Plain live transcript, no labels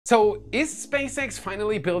So, is SpaceX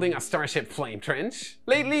finally building a Starship flame trench?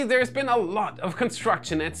 Lately, there's been a lot of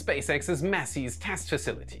construction at SpaceX's Massey's test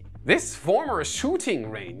facility. This former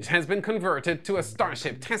shooting range has been converted to a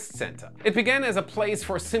Starship test center. It began as a place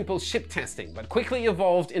for simple ship testing, but quickly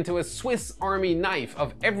evolved into a Swiss Army knife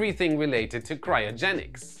of everything related to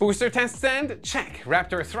cryogenics. Booster test stand? Check.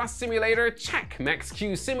 Raptor thrust simulator? Check.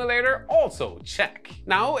 Max-Q simulator? Also check.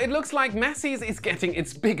 Now it looks like Massey's is getting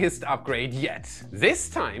its biggest upgrade yet. This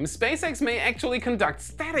time, SpaceX may actually conduct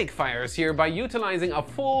static fires here by utilizing a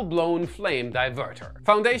full-blown flame diverter.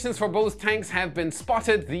 Foundations for both tanks have been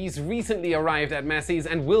spotted. These recently arrived at Massey's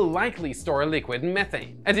and will likely store liquid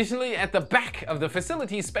methane. Additionally, at the back of the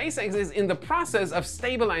facility, SpaceX is in the process of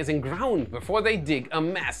stabilizing ground before they dig a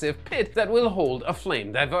massive pit that will hold a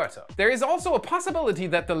flame diverter. There is also a possibility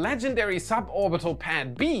that the legendary suborbital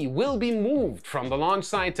pad B will be moved from the launch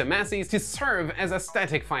site to Massey's to serve as a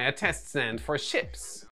static fire test stand for ships.